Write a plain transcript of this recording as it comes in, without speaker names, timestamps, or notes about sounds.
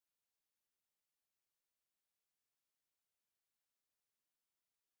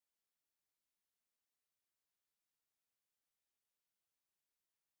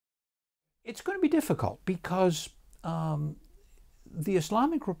It's going to be difficult because the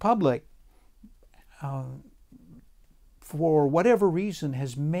Islamic Republic, for whatever reason,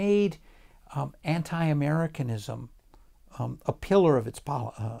 has made anti-Americanism a pillar of its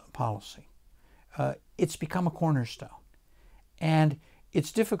policy. It's become a cornerstone. And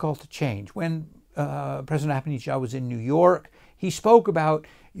it's difficult to change. When President Ahmadinejad was in New York, he spoke about,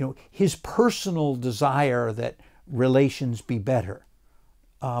 his personal desire that relations be better.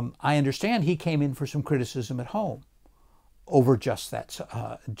 I understand he came in for some criticism at home over just that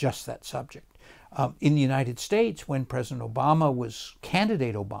subject. In the United States, when President Obama was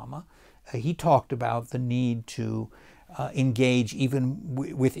candidate Obama, he talked about the need to engage even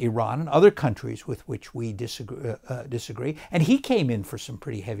with Iran and other countries with which we disagree. And he came in for some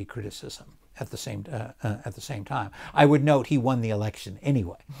pretty heavy criticism at the same time. I would note he won the election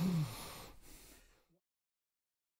anyway.